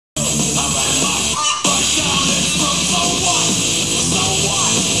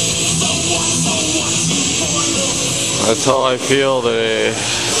That's how I feel today.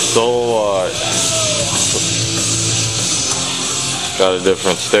 So what? Got a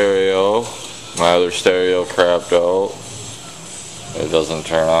different stereo. My other stereo crapped out. It doesn't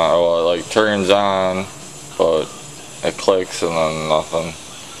turn on. Well, it like turns on, but it clicks and then nothing.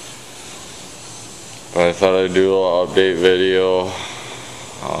 But I thought I'd do a little update video.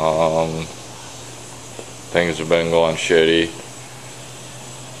 Things have been going shitty.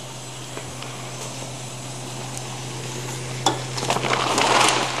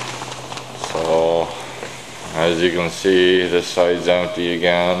 So, as you can see, this side's empty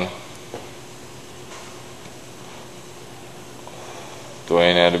again.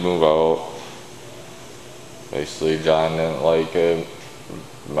 Dwayne had to move out. Basically, John didn't like it,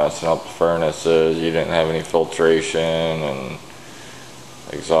 messing up the furnaces. You didn't have any filtration and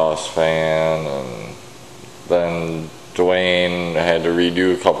exhaust fan, and then Dwayne had to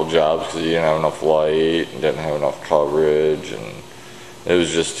redo a couple jobs because he didn't have enough light and didn't have enough coverage, and it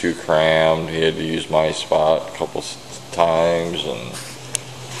was just too crammed. He had to use my spot a couple times, and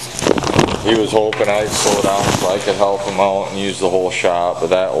he was hoping I'd slow down so I could help him out and use the whole shop,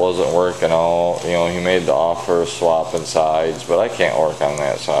 but that wasn't working out. You know, he made the offer of swapping sides, but I can't work on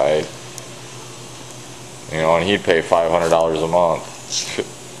that side. You know, and he'd pay $500 a month.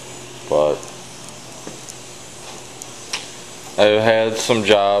 But I've had some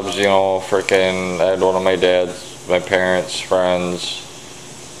jobs, you know, frickin', I had one of my parents' friends.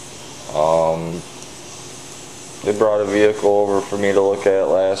 They brought a vehicle over for me to look at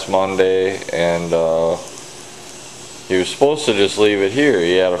last Monday, and he was supposed to just leave it here.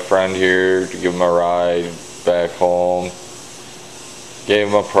 He had a friend here to give him a ride back home. Gave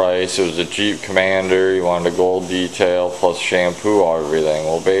him a price. It was a Jeep Commander. He wanted a gold detail plus shampoo on everything.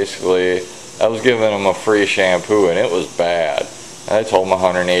 Well, basically, I was giving him a free shampoo, and it was bad. And I told him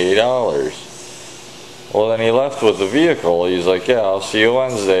 $180. Well, then he left with the vehicle. He's like, yeah, I'll see you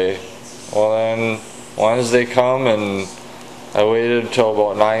Wednesday. Well, then Wednesday come, and I waited until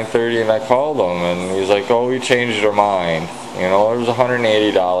about 9:30, and I called him, and he's like, oh, we changed our mind. You know, there was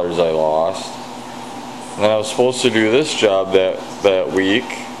 $180 I lost. And then I was supposed to do this job that week.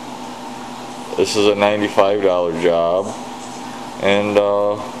 This is a $95 job. And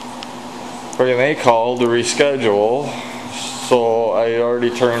they called to reschedule. So I already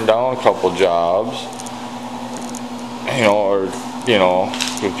turned down a couple jobs. You know,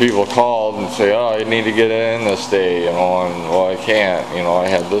 if people called and say, oh, I need to get in this day, you know, and well, I can't, you know, I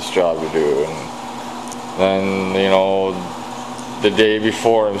have this job to do. And then, you know, the day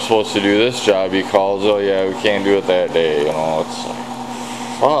before I'm supposed to do this job, he calls, oh yeah, we can't do it that day, you know. It's like,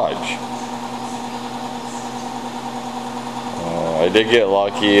 fudge. I did get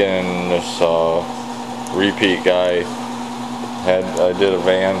lucky, and this repeat guy I did a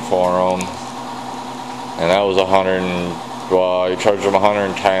van for him, and that was I charged him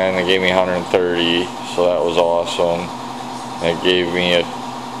 $110, they gave me $130, so that was awesome. It gave me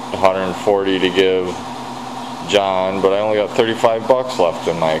 $140 to give John, but I only got $35 left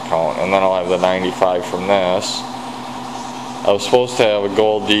in my account, and then I'll have the $95 from this. I was supposed to have a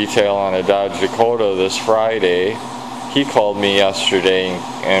gold detail on a Dodge Dakota this Friday. He called me yesterday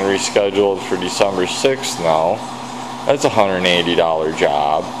and rescheduled for December 6th now. That's a $180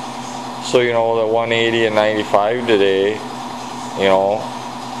 job. So, you know, the $180 and $95 today, you know,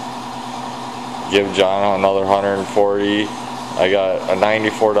 give John another $140. I got a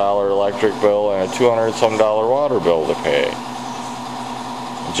 $94 electric bill and a $200-some water bill to pay.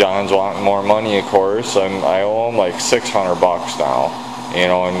 John's wanting more money, of course. I owe him like $600 now. You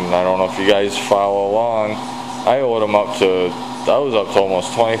know, and I don't know if you guys follow along. I owed him I was up to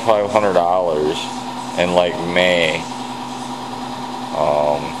almost $2,500 in like May.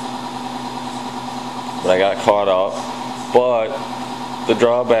 But I got caught up. But the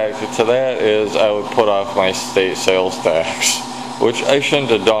drawback to that is I would put off my state sales tax, which I shouldn't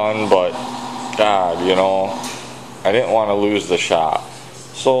have done, but God, you know, I didn't want to lose the shop.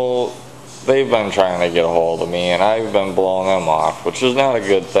 So they've been trying to get a hold of me, and I've been blowing them off, which is not a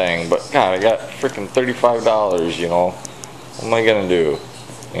good thing, but God, I got freaking $35, you know. What am I gonna do?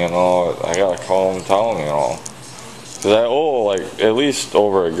 You know, I gotta call them and tell them, you know. Because I owe like at least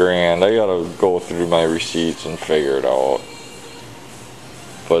over $1,000. I gotta go through my receipts and figure it out.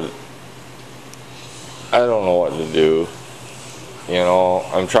 But I don't know what to do. You know,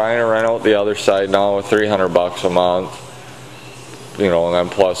 I'm trying to rent out the other side now with $300 a month. You know, and then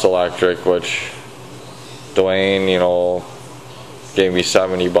plus electric, which Dwayne, you know, gave me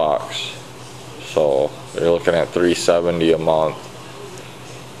 $70. So you're looking at $370 a month.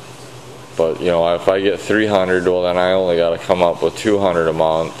 But, you know, if I get $300, well, then I only got to come up with $200 a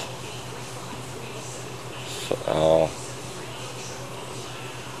month. So,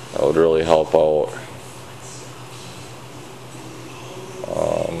 That would really help out.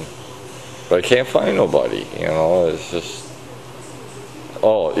 But I can't find nobody, you know, it's just,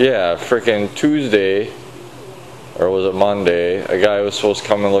 oh yeah, freaking Tuesday, or was it Monday, a guy was supposed to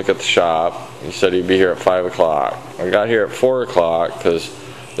come and look at the shop. He said he'd be here at 5 o'clock. I got here at 4 o'clock because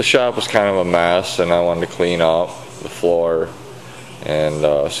the shop was kind of a mess and I wanted to clean up the floor and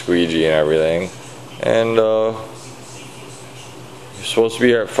squeegee and everything. And he was supposed to be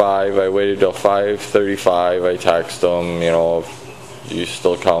here at 5. I waited till 5:35. I texted him, you know, if you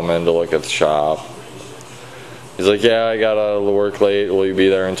still coming to look at the shop. He's like, yeah, I got out of the work late. Will you be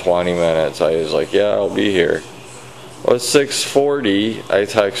there in 20 minutes? I was like, yeah, I'll be here. Well, it's 6:40. I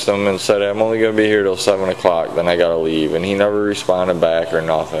texted him and said, I'm only going to be here till 7 o'clock. Then I got to leave. And he never responded back or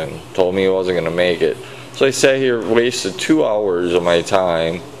nothing. Told me he wasn't going to make it. So I sat here, wasted 2 hours of my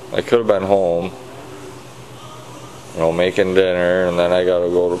time. I could have been home, you know, making dinner, and then I got to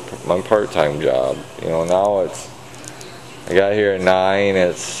go to my part-time job. You know, now it's, I got here at 9,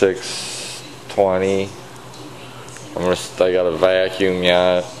 it's 6:20. I got a vacuum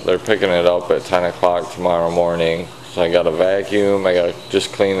yet. They're picking it up at 10 o'clock tomorrow morning. So I got a vacuum. I got to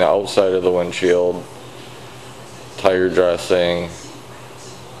just clean the outside of the windshield, tire dressing.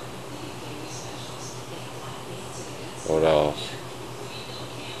 What else?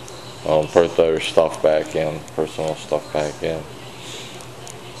 Put their stuff back in, personal stuff back in.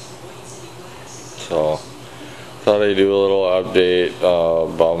 So, thought I'd do a little update,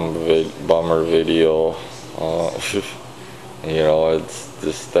 bummer video. You know, it's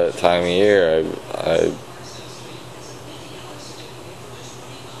just that time of year.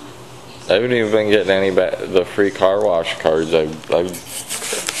 I haven't even been getting any the free car wash cards. I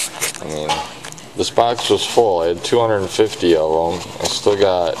mean, this box was full. I had 250 of them.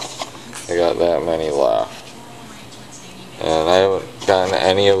 I got that many left, and I haven't gotten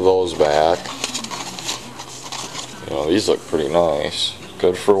any of those back. You know, these look pretty nice.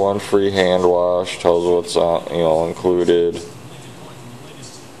 Good for one free hand wash. Tells what's on, you know, included.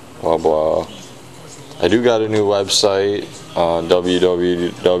 Blah blah. I do got a new website,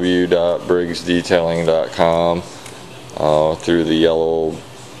 www.briggsdetailing.com, through the yellow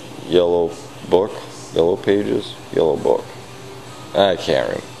book. I can't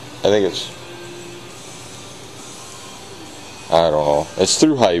remember. I think it's, I don't know. It's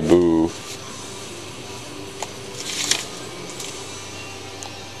through Haibu.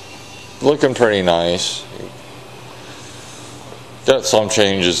 Looking pretty nice. Got some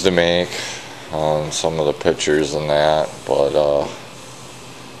changes to make on some of the pictures and that, but a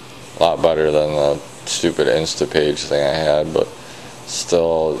lot better than the stupid Instapage thing I had, but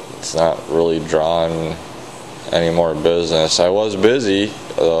still it's not really drawing any more business. I was busy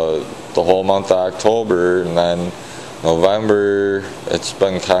the whole month of October, and then November it's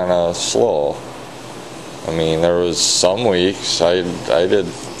been kind of slow. I mean, there was some weeks I did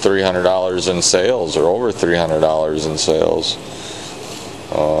 $300 in sales, or over $300 in sales.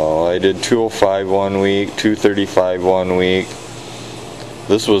 I did 205 one week, 235 one week.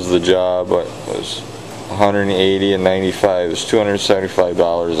 This was the job. It was 180 and 95. It was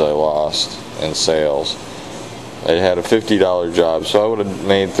 $275 I lost in sales. I had a $50 job, so I would have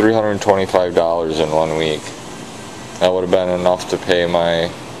made $325 in 1 week. That would have been enough to pay my,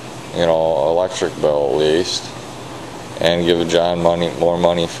 you know, electric bill at least, and give John more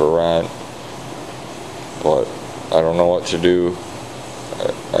money for rent. But I don't know what to do.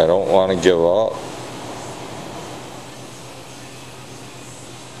 I don't want to give up.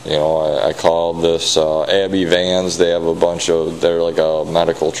 You know, I called this Abbey Vans. They have a bunch of, they're like a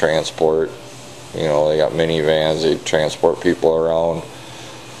medical transport. You know, they got minivans. They transport people around.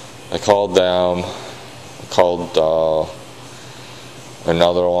 I called them. I called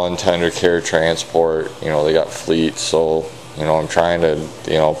another one, Tender Care Transport. You know, they got fleets, so, you know, I'm trying to,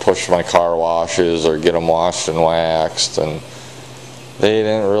 you know, push my car washes or get them washed and waxed, and they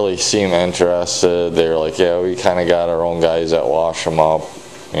didn't really seem interested. They were like, yeah, we kind of got our own guys that wash them up,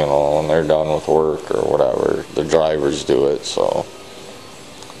 you know, when they're done with work or whatever. The drivers do it, so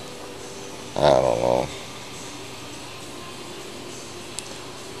I don't know.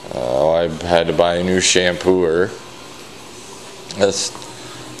 I had to buy a new shampooer. That's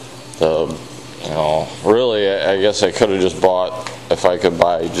the, you know, really, I guess I could have just bought, if I could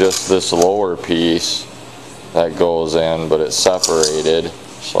buy just this lower piece that goes in, but it's separated.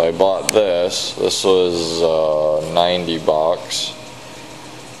 So I bought this. This was $90.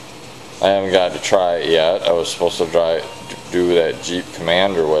 I haven't got to try it yet. I was supposed to do that Jeep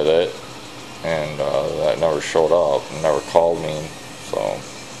Commander with it, and that never showed up and never called me. So,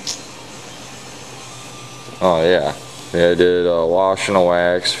 oh yeah, Yeah, I did wash and a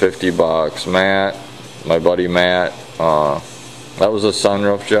wax, $50. Matt, my buddy Matt, that was a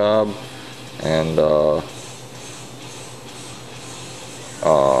sunroof job, and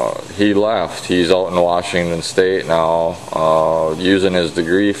he left. He's out in Washington State now, using his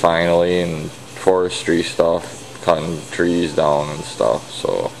degree finally in forestry stuff, cutting trees down and stuff,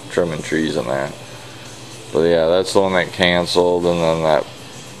 so trimming trees and that. But yeah, that's the one that canceled, and then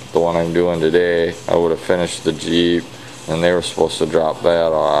the one I'm doing today, I would have finished the Jeep, and they were supposed to drop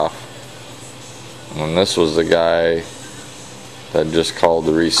that off. And this was the guy that just called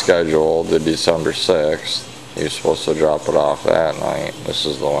to reschedule the December 6th. He was supposed to drop it off that night. This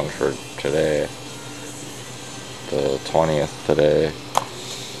is the one for today, the 20th today.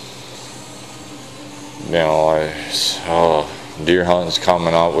 You know, deer hunting's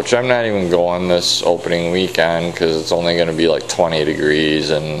coming up, which I'm not even going this opening weekend because it's only going to be like 20 degrees,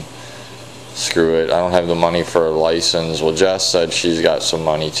 and screw it, I don't have the money for a license. Well, Jess said she's got some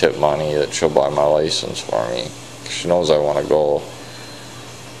money, tip money, that she'll buy my license for me. She knows I want to go.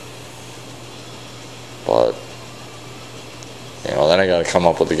 But, you know, then I got to come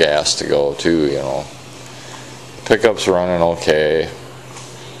up with the gas to go too, you know. Pickup's running okay.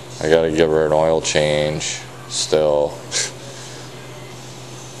 I got to give her an oil change still.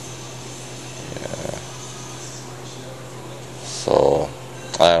 Yeah. So,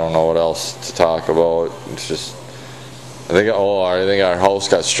 I don't know what else to talk about. It's just, I think our house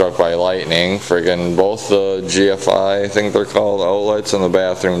got struck by lightning. Friggin' both the GFI, I think they're called, outlets in the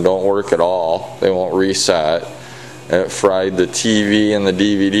bathroom don't work at all. They won't reset. And it fried the TV and the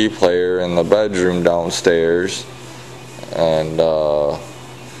DVD player in the bedroom downstairs. And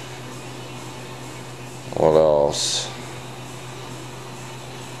what else?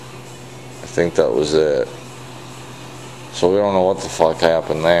 I think that was it. So we don't know what the fuck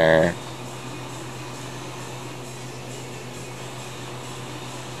happened there.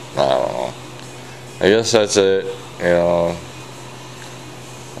 I don't know. I guess that's it. You know,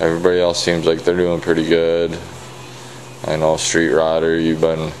 everybody else seems like they're doing pretty good. I know, Street Rodder, you've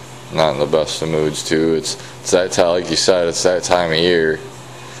been not in the best of moods too. It's that time, like you said, it's that time of year.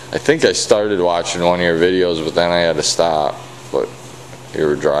 I think I started watching one of your videos, but then I had to stop. But you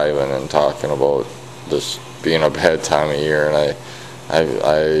were driving and talking about this being a bad time of year, and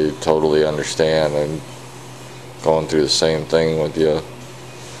I totally understand. I'm going through the same thing with you.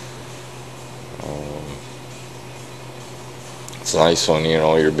 It's nice when, you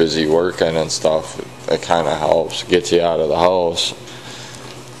know, you're busy working and stuff. It kind of helps get you out of the house.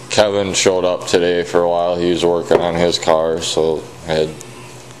 Kevin showed up today for a while. He was working on his car, so I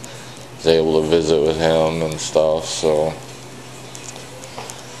was able to visit with him and stuff. So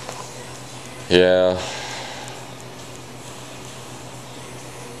yeah.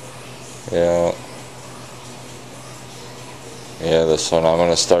 Yeah, this one I'm going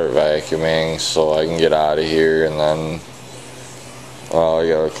to start vacuuming so I can get out of here, and then I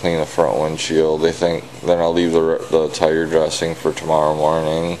got to clean the front windshield. They think then I'll leave the tire dressing for tomorrow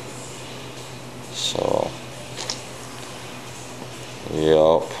morning. So,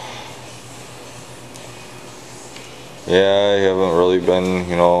 yep. Yeah, I haven't really been,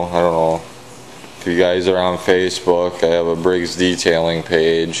 you know, I don't know. If you guys are on Facebook, I have a Briggs detailing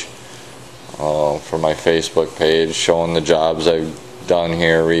page for my Facebook page showing the jobs I've done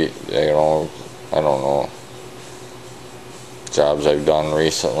here, you know, I don't know, jobs I've done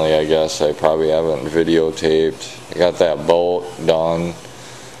recently. I guess I probably haven't videotaped. I got that bolt done.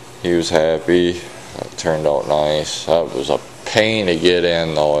 He was happy. That turned out nice. That was a pain to get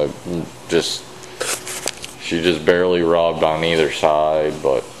in though. She just barely rubbed on either side,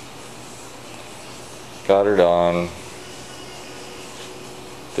 but got her done.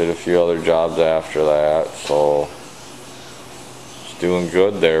 Did a few other jobs after that, so was doing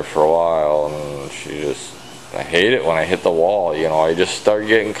good there for a while, and I hate it when I hit the wall, you know. I just start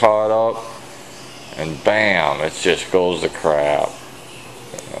getting caught up, and bam, it just goes to crap,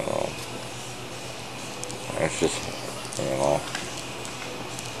 you know. It's just, you know,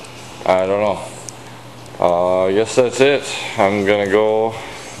 I don't know. I guess that's it. I'm gonna go.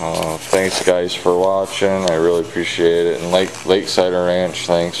 Thanks guys for watching. I really appreciate it. And Lakeside Ranch,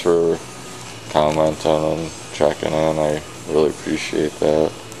 thanks for commenting and checking in. I really appreciate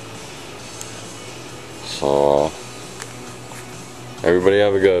that. So everybody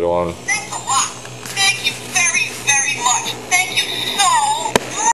have a good one.